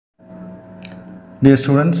Dear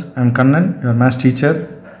students, I am Kannan, your maths teacher.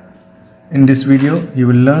 In this video, you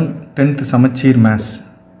will learn 10th Samachir Maths.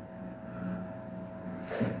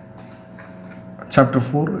 Chapter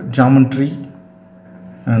 4, Geometry,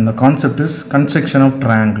 and the concept is constriction of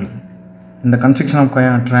triangle. In the constriction of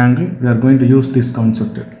triangle, we are going to use this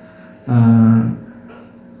concept.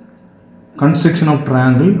 Constriction of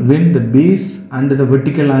triangle when the base and the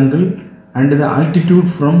vertical angle and the altitude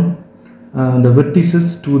from the vertices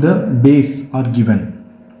to the base are given.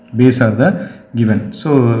 Base are the given. So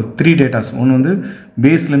three data. One on the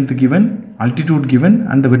base length given, altitude given,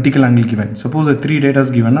 and the vertical angle given. Suppose the three data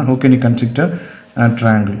is given. How can you construct a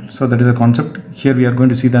triangle? So that is a concept. Here we are going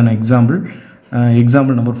to see an example.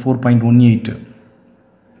 Example number 4.18.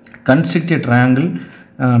 Construct a triangle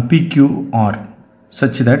PQR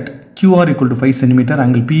such that QR equal to 5 cm,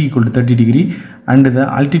 angle P equal to 30 degree, and the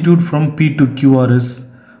altitude from P to QR is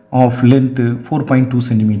of length 4.2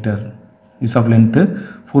 cm. Is of length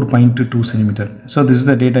 4.2 cm. So this is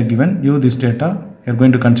the data given. Use this data. You are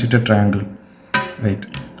going to construct a triangle. Right.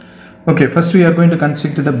 Okay. First we are going to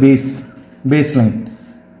construct the baseline.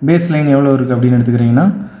 Baseline எவ்வளவு இருக்கு அப்படினு எடுத்துக்கிறீங்கன்னா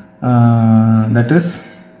that is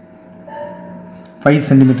 5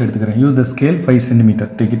 cm எடுத்துக்கிறேன். Use the scale 5 cm.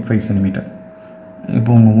 Take it 5 cm.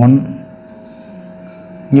 இப்போ 1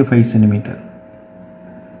 இங்க 5 cm.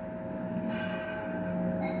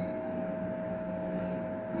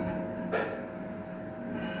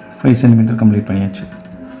 5 cm complete பண்ணியாச்சு.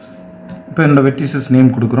 இப்போ இந்த vertices name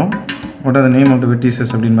கொடுக்கிறோம். What are the name of the vertices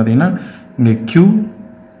அப்படினு பாத்தீங்கன்னா இங்க Q,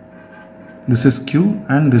 this is Q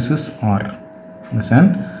and this is R. This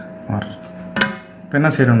and R. இப்போ என்ன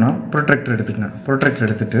செய்றோம்னா protractor எடுத்துக்கங்க. protractor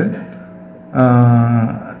எடுத்துட்டு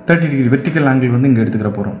 30 degree vertical angle வந்து இங்க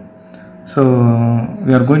எடுத்துக்கற போறோம். So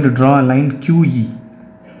we are going to draw a line QE.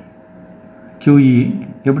 QE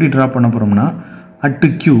எப்படி draw பண்ண போறோம்னா at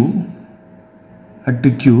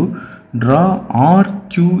Q draw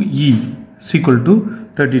RQE is equal to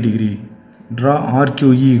 30 degree. Draw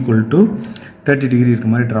RQE equal to 30 degree இருக்க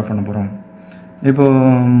மாதிரி draw பண்ண போறோம். இப்போ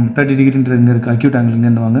 30 டிகிரின்றது இங்க இருக்கு. acute angle இங்க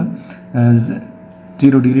இருந்து வாங்க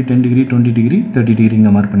 0 degree, 10 degree, 20 degree, 30 degree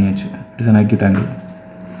இங்க மார்க் பண்ணியாச்சு. It is an acute angle.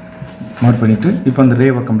 Mark பண்ணிட்டு இப்போ அந்த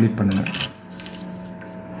ரேவை கம்ப்ளீட் பண்ணுங்க.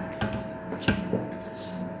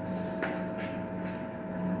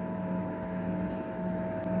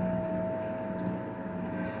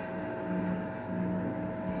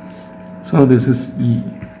 So this is E.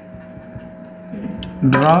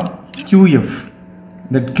 Draw QF.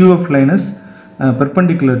 That QF line is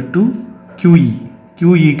perpendicular to QE.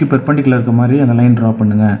 QE க்கு perpendicular இருக்க மாதிரி அந்த லைன் draw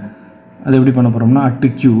பண்ணுங்க. அது எப்படி பண்ண போறோம்னா at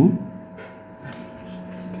Q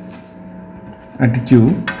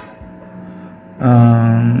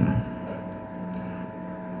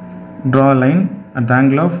draw a line at the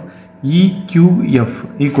angle of EQF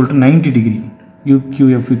equal to 90 degree.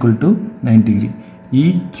 EQF equal to 90 degree.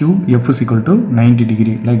 EQF is equal to 90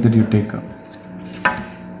 degree, like that you take.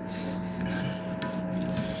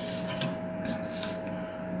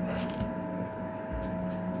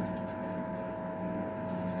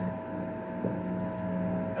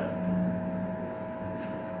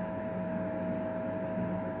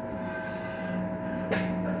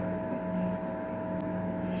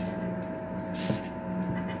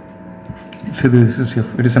 So this is F.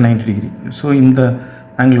 It is a 90 degree. So in the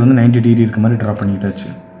angle வந்து 90 degree இருக்க மாதிரி draw பண்ணிட்டாச்சு.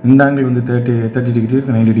 இந்த angle வந்து 30 degree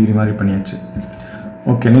இருக்கு, 90 degree மாதிரி பண்ணியாச்சு.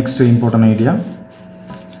 Okay, next important idea.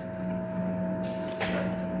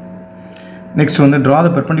 Next வந்து draw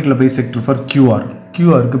the perpendicular bisector for QR.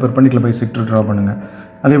 QR க்கு perpendicular bisector draw பண்ணுங்க.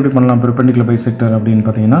 அது எப்படி பண்ணலாம்? perpendicular bisector அப்படினு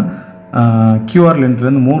பாத்தீங்கன்னா QR lengthல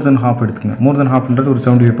இருந்து more than half எடுத்துங்க. more than half ன்றது ஒரு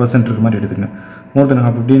 78% இருக்க மாதிரி எடுத்துங்க. more than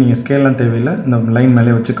half அப்படி நீங்க ஸ்கேல்லாம் தேவையில்லை. இந்த லைன்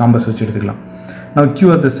மேலே வச்சு காம்பஸ் வச்சு எடுத்துக்கலாம். Now Q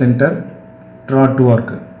at the center, draw two arc.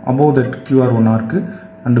 Above that QR one arc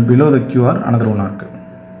and below the QR another one arc.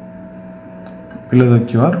 Below the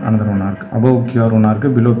QR another one arc. Above QR one arc,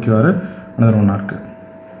 below QR another one arc.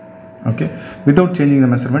 Okay. Without changing the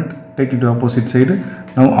measurement, take it to opposite side.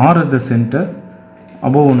 Now R is the center,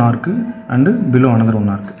 above one arc and below another one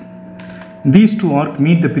arc. These two arc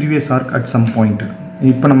meet the previous arc at some point.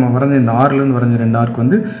 இப்போ நம்ம வரைஞ்ச இந்த R ல இருந்து வரைஞ்ச ரெண்டு arc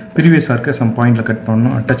வந்து previous arc some pointல cut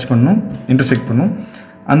பண்ணனும், டச் பண்ணனும், intersect பண்ணனும்.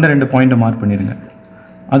 அந்த ரெண்டு பாயிண்ட மார்க் பண்ணிருங்க.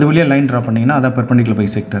 அது வழியா லைன் டிரா பண்ணீங்கன்னா அத perpendicular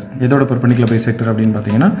bisector. எதோட perpendicular bisector அப்படினு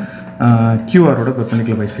பாத்தீங்கன்னா QR ஓட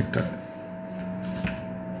perpendicular bisector.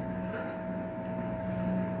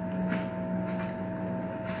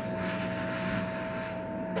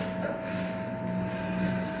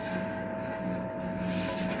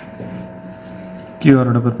 QR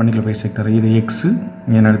ஓட perpendicular bisector இது x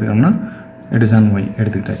என்ன எடுத்துக்கறோம்னா it is on y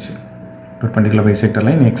எடுத்துக்கிட்டாச்சு. perpendicular bisector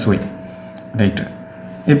line xy. Right.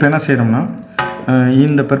 இப்போ என்ன செய்றோம்னா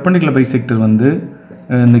இந்த பெர்பெண்டிகுலர் பைசெக்டர் வந்து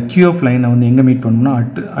இந்த Q of லைனை வந்து எங்கே மீட் பண்ணணும்னா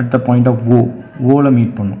at the point of ஓவில்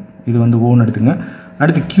meet பண்ணும். இது வந்து ஓன்னு எடுத்துங்க.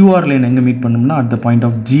 அடுத்து QR லைன் எங்கே மீட் பண்ணணும்னா at the point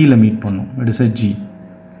of Gயில் meet பண்ணும். It is a G.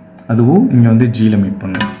 அதுவும் இங்கே வந்து Gயில் மீட்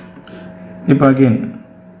பண்ணும். இப்போ again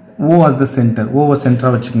O as the center, ஓவை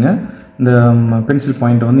சென்டராக வச்சுக்கோங்க. இந்த பென்சில்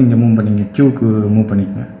பாயிண்ட்டை வந்து இங்கே மூவ் பண்ணிங்க, Qக்கு மூவ்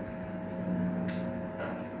பண்ணிக்கங்க.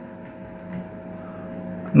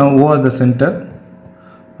 Now O as the center,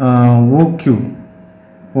 OQ,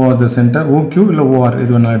 O as the center, OQ இல்லை OR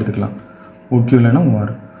இது வேணாலும் எடுத்துக்கலாம். OQ இல்லைன்னா OR.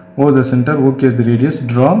 O as the center, OQ as the radius,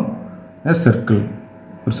 draw a circle.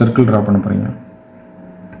 ஒரு சர்க்கிள் ட்ரா பண்ண போகிறீங்க.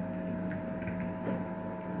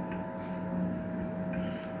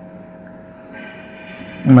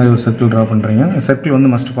 இந்த மாதிரி ஒரு சர்க்கிள் ட்ரா பண்ணுறீங்க. சர்க்கிள் வந்து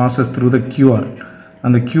must bosses through the QR.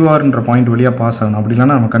 அந்த QRன்ற பாயிண்ட் வழியாக பாஸ் ஆகணும். அப்படி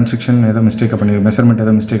இல்லைனா நம்ம கன்ஸ்ட்ரக்ஷன் ஏதோ மிஸ்டேக்காக பண்ணிடுவோம், மெஷர்மெண்ட்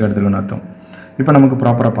ஏதோ மிஸ்டேக் எடுத்துக்கணும்னு அர்த்தம். இப்போ நமக்கு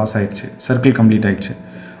ப்ராப்பராக பாஸ் ஆகிடுச்சு, சர்க்கிள் கம்ப்ளீட் ஆகிடுச்சு.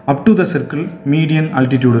 Up to the circle median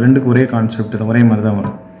altitude ரெண்டுக்கு ஒரே கான்செப்ட் தான், ஒரே மாதிரி தான்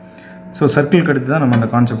வரும். ஸோ சர்க்கிளுக்கு அடுத்து தான் நம்ம அந்த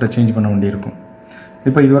கான்செப்டை சேஞ்ச் பண்ண வேண்டியிருக்கும்.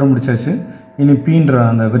 இப்போ இதுவரை முடிச்சாச்சு. இனி பீன்ற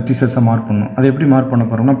அந்த வெர்டிசஸை மார்க் பண்ணணும். அதை எப்படி மார்க் பண்ண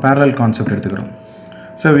போகிறோம்னா பேரலல் கான்செப்ட் எடுத்துக்கிறோம்.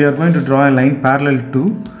 So we are going to draw a line parallel to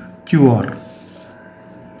QR.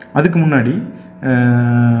 அதுக்கு முன்னாடி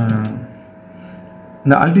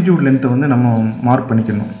இந்த ஆல்டிடியூட் லென்த்தை வந்து நம்ம மார்க்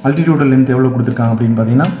பண்ணிக்கணும். ஆல்டிடியூட் லென்த் எவ்வளோ கொடுத்துருக்காங்க அப்படின்னு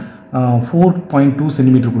பார்த்தீங்கன்னா 4.2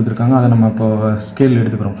 சென்டிமீட்டர் கொடுத்துருக்காங்க. அதை நம்ம இப்போ ஸ்கேல்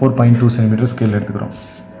எடுத்துக்கிறோம். 4.2 சென்டிமீட்டர் ஸ்கேல் எடுத்துக்கிறோம்.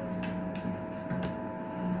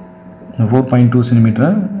 4.2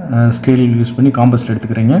 சென்டிமீட்டரை ஸ்கேல் யூஸ் பண்ணி காம்பஸில்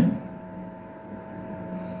எடுத்துக்கிறீங்க.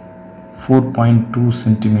 4.2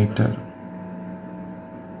 சென்டிமீட்டர்.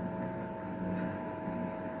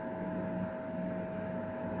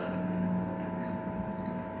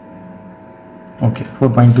 ஓகே,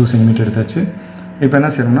 4.2 சென்டிமீட்டர் எடுத்தாச்சு. இப்போ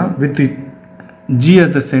என்ன செய்யணும்னா with G as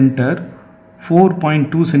the center,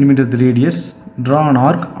 4.2 centimeter the radius, draw an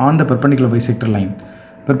arc on the perpendicular bisector line.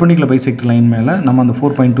 Perpendicular bisector line மேலே நம்ம அந்த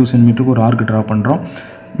 4.2 சென்டிமீட்டருக்கு ஒரு ஆர்க் ட்ரா பண்ணுறோம்.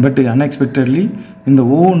 பட் அன்எக்ஸ்பெக்டட்லி இந்த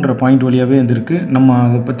ஓன்ற பாயிண்ட் வழியாகவே வந்துருக்கு. நம்ம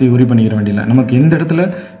அதை பற்றி உரி பண்ணிக்கிற வேண்டியதில்லை. நமக்கு எந்த இடத்துல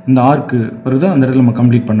இந்த ஆர்க்கு வருதோ அந்த இடத்துல நம்ம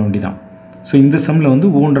கம்ப்ளீட் பண்ண வேண்டியதான். ஸோ இந்த சம்மில் வந்து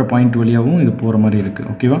ஓன்ற பாயிண்ட் வழியாகவும் இது போகிற மாதிரி இருக்குது.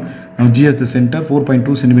 ஓகேவா? நம்ம G as the center,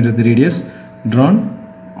 4.2 centimeter the radius, drawn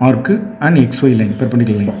arc and XY line,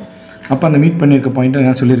 perpendicular line. அப்போ அந்த மீட் பண்ணியிருக்க பாயிண்ட்டை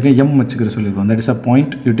நான் சொல்லியிருக்கேன், M வச்சுக்கிற சொல்லியிருக்கோம். That is a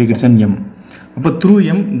point, you take it's an M. அப்போ through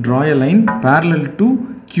M draw a line parallel to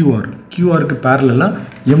QR. QRக்கு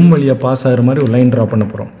பேரலாக M வழியாக பாஸ் ஆகிற மாதிரி ஒரு லைன் ட்ரா பண்ண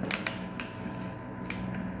போகிறோம்.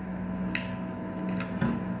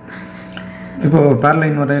 இப்போ பேரல்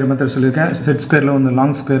லைன் வரைகிற மெத்தட் சொல்லியிருக்கேன். செட் ஸ்கொயரில் வந்து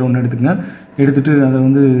லாங் ஸ்கொயர் ஒன்று எடுத்துக்கங்க. எடுத்துகிட்டு அதை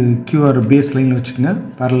வந்து QR பேஸ் லைனில் வச்சுக்கோங்க.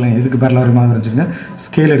 பேரல் லைன் எதுக்கு பேரல் வர மாதிரி வச்சுக்கோங்க.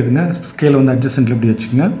 ஸ்கேல் எடுத்துங்க. ஸ்கேலை வந்து அட்ஜஸ்டன்ட்டில் இப்படி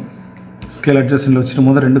வச்சுக்கோங்க. ஸ்கேல் அட்ஜஸ்டன்ட்டில் வச்சுட்டு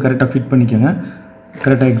முதல் ரெண்டு கரெக்டாக ஃபிட் பண்ணிக்கோங்க.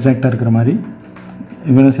 கரெக்டாக எக்ஸாக்டாக இருக்கிற மாதிரி.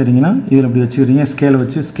 இப்போ என்ன செய்றீங்கன்னா இதில் இப்படி வச்சுக்கிறீங்க. ஸ்கேலை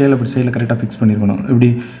வச்சு ஸ்கேலை இப்படி சைடில் கரெக்டாக ஃபிக்ஸ் பண்ணியிருக்கணும். இப்படி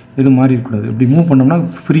எதுவும் மாறி இருக்கக்கூடாது. இப்படி மூவ் பண்ணோம்னா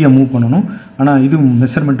ஃப்ரீயாக மூவ் பண்ணணும். ஆனால் இது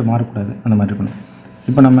மெஷர்மெண்ட்டு மாறக்கூடாது. அந்த மாதிரி இருக்கணும்.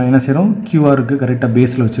 இப்போ நம்ம என்ன செய்கிறோம், QRக்கு கரெக்டாக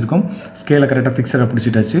பேஸில் வச்சுருக்கோம். ஸ்கேலை கரெக்டாக ஃபிக்ஸராக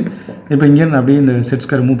பிடிச்சிட்டாச்சு. இப்போ இங்கேருந்து அப்படியே இந்த செட்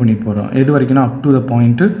ஸ்கொயர் மூவ் பண்ணிட்டு போகிறோம். எது வரைக்கும்னா up to the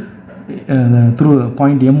point through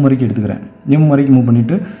point M வரைக்கும் எடுத்துக்கிறேன். M வரைக்கும் மூவ்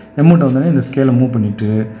பண்ணிவிட்டு எம்மிட்ட வந்தோடனே இந்த ஸ்கேலை மூவ் பண்ணிவிட்டு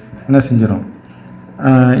என்ன செஞ்சிடும்,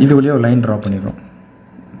 இது வழியாக ஒரு லைன் ட்ரா பண்ணிடுறோம்.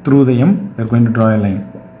 Through the M we are going to draw a line.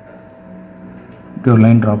 இப்படி ஒரு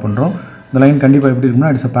லைன் ட்ரா பண்ணுறோம். இந்த லைன் கண்டிப்பாக எப்படி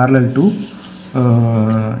இருக்கும்னா இட்ஸ் parallel to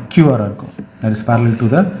QR இருக்கும். that is parallel to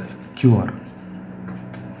the QR.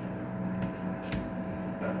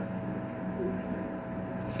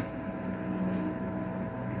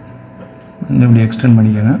 இப்படி எக்ஸ்டெண்ட்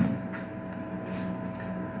பண்ணிக்கோங்க.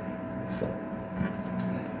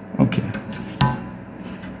 ஓகே,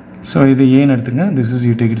 ஸோ இது ஏன்னு எடுத்துங்க. This is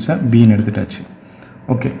you take it's pin எடுத்துட்டாச்சு.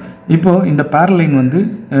 Okay, இப்போது இந்த பேரல் லைன் வந்து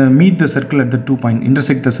meet the circle at the 2 point,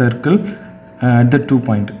 intersect the circle at the 2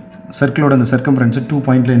 point. சர்க்கிளோட அந்த சர்க்கம்ஃபரன்ஸை 2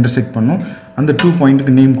 பாயிண்டில் இன்டர்செக்ட் பண்ணோம். அந்த 2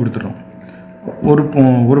 பாயிண்ட்டுக்கு நேம் கொடுத்துட்றோம்.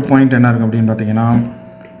 ஒரு பாயிண்ட் என்ன இருக்குது அப்படின்னு பார்த்தீங்கன்னா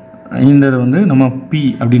இந்த இதை வந்து நம்ம P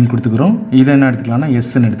அப்படின்னு கொடுத்துக்கிறோம். இதை என்ன எடுத்துக்கலாம்னா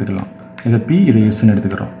Sன்னு எடுத்துக்கலாம். இதை P, இதை Sன்னு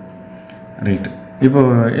எடுத்துக்கிறோம். ரைட்டு. இப்போ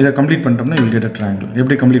இதை கம்ப்ளீட் பண்ணிட்டோம்னா you will get a triangle.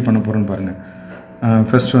 எப்படி கம்ப்ளீட் பண்ண போகிறோன்னு பாருங்கள்.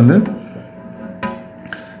 ஃபர்ஸ்ட் வந்து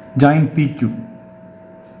ஜாயின் PQ.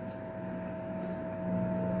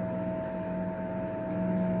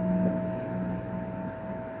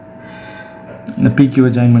 இந்த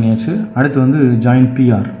PQவை ஜாயின் பண்ணியாச்சு. அடுத்து வந்து ஜாயின்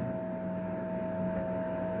PR.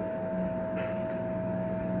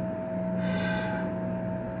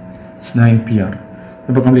 Join PR.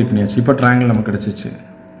 இப்போ கம்ப்ளீட் பண்ணியாச்சு. இப்போ ட்ரையாங்கிள் நமக்கு கிடச்சிச்சு.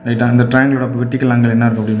 ரைட்டா? இந்த ட்ரையாங்கிளோட வெர்டிக்கல் ஆங்கிள் என்ன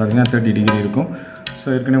இருக்கும் அப்படின்னு பார்த்தீங்கன்னா 30 டிகிரி இருக்கும். ஸோ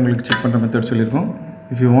ஏற்கனவே உங்களுக்கு செக் பண்ணுற மெத்தட் சொல்லியிருக்கோம்.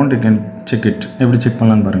 If you want you can check it. எப்படி செக்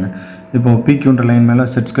பண்ணலான்னு பாருங்கள். இப்போ PQன்ற லைன் மேலே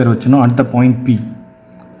செட் ஸ்கொயர் வச்சுனோம். அடுத்த பாயிண்ட் P,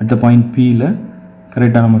 அடுத்த பாயிண்ட் Pயில்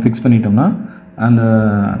கரெக்டாக நம்ம ஃபிக்ஸ் பண்ணிட்டோம்னா அந்த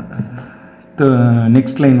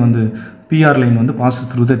நெக்ஸ்ட் லைன் வந்து PR லைன் வந்து passes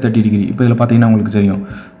through the 30 degree. இப்போ இதில் பார்த்தீங்கன்னா உங்களுக்கு தெரியும்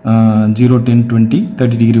 0, 10, 20,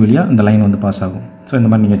 30 டிகிரி வழியாக அந்த லைன் வந்து பாஸ் ஆகும். ஸோ இந்த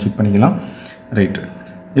மாதிரி நீங்கள் செக் பண்ணிக்கலாம். ரைட்டு,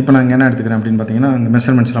 இப்போ நான் இங்கே என்ன எடுத்துக்கிறேன் அப்படின்னு பார்த்தீங்கன்னா இந்த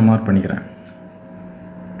மெஷர்மெண்ட்ஸ்லாம் மார்க் பண்ணிக்கிறேன்.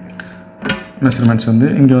 மெஷர்மெண்ட்ஸ் வந்து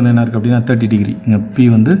இங்கே வந்து என்ன இருக்குது அப்படின்னா 30 டிகிரி, இங்கே P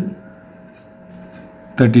வந்து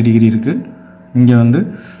 30 டிகிரி இருக்குது. இங்கே வந்து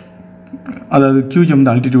அதாவது QM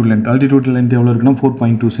வந்து அல்டிடியூட் லென்த் எவ்வளோ இருக்குன்னா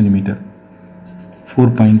 4.2 சென்டிமீட்டர்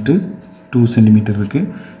 4.2 சென்டிமீட்டர் இருக்குது.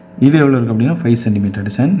 இது எவ்வளோ இருக்குது அப்படின்னா 5 சென்டிமீட்டர்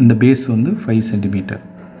டிசைன். இந்த பேஸ் வந்து 5 சென்டிமீட்டர்,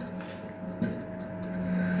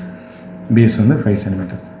 பேஸ் வந்து 5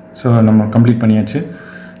 சென்டிமீட்டர். ஸோ நம்ம கம்ப்ளீட் பண்ணியாச்சு.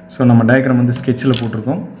 ஸோ நம்ம டயக்ராம் வந்து ஸ்கெட்சில்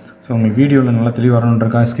போட்டிருக்கோம். ஸோ உங்களுக்கு வீடியோவில் நல்லா தெளிவாக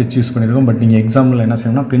வரணுன்றக்காக ஸ்கெட்ச் யூஸ் பண்ணியிருக்கோம். பட் நீங்கள் எக்ஸாம்பிள் என்ன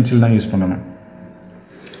செய்யணும்னா பென்சில் தான் யூஸ் பண்ணணும்.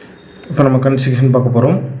 இப்போ நம்ம கன்ஸ்ட்ரக்ஷன் பார்க்க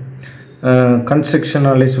போகிறோம்.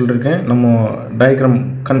 கன்ஸ்ட்ரக்ஷனாலே சொல்லியிருக்கேன், நம்ம டயக்ராம்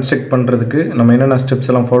கன்ஸ்ட்ரக்ட் பண்ணுறதுக்கு நம்ம என்னென்ன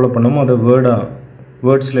ஸ்டெப்ஸ் எல்லாம் ஃபாலோ பண்ணோமோ அதை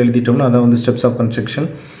வேர்ட்ஸில் எழுதிட்டோம்னா அதை வந்து ஸ்டெப்ஸ் ஆஃப் கன்ஸ்ட்ரக்ஷன்.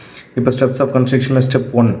 இப்போ steps of கன்ஸ்ட்ரக்ஷனில்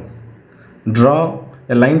step 1, draw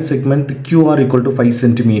a line segment QR equal to 5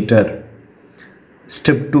 cm.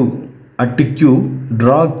 Step 2, at Q,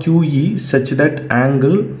 draw QE such that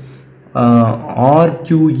angle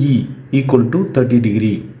RQE equal to 30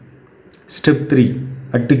 degree. Step 3,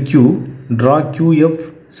 at Q, draw QF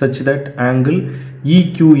such that angle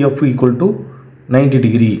EQF equal to 90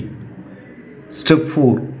 degree. Step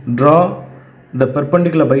 4, draw the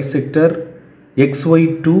perpendicular bisector XY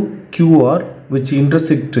to QR which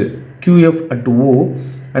intersect QF at O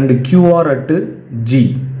and QR at G.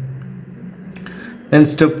 Then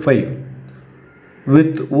step 5,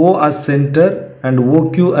 with O as center and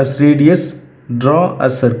OQ as radius, draw a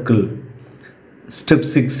circle. Step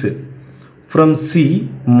 6, from C,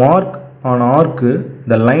 mark on arc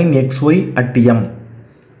the line XY at M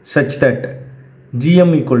such that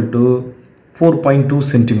GM equal to 4.2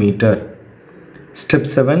 centimeter. Step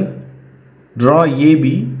 7, draw AB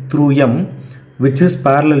through M which is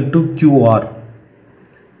parallel to QR.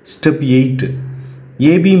 Step 8,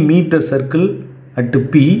 AB meet the circle at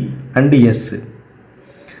P and S.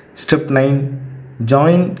 Step 9,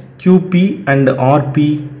 join QP and RP.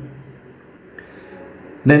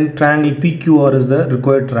 Then triangle PQR is the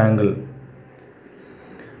required triangle.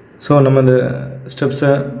 So நம்ம இந்த ஸ்டெப்ஸை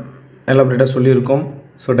எலாபரேட்டாக சொல்லியிருக்கோம்.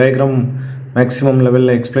 So diagram maximum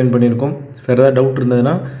லெவலில் explain பண்ணியிருக்கோம். வேறு ஏதாவது doubt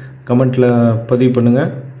இருந்ததுன்னா கமெண்ட்டில் பதிவு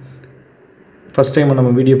பண்ணுங்கள். ஃபஸ்ட் டைம்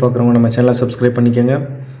நம்ம வீடியோ பார்க்குறவங்க நம்ம சேனலை சப்ஸ்கிரைப் பண்ணிக்கோங்க.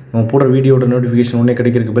 நம்ம போடுற வீடியோட நோட்டிஃபிகேஷன் உடனே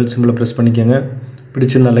கிடைக்கிறதுக்கு பெல் சிம்பிளை ப்ரெஸ் பண்ணிக்கோங்க.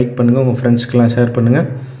 பிடிச்சிருந்தால் லைக் பண்ணுங்கள், உங்கள் ஃப்ரெண்ட்ஸ்க்கெலாம் ஷேர் பண்ணுங்கள்.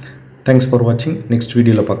 தேங்க்ஸ் ஃபார் வாட்சிங். நெக்ஸ்ட்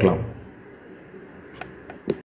வீடியோவில் பார்க்கலாம்.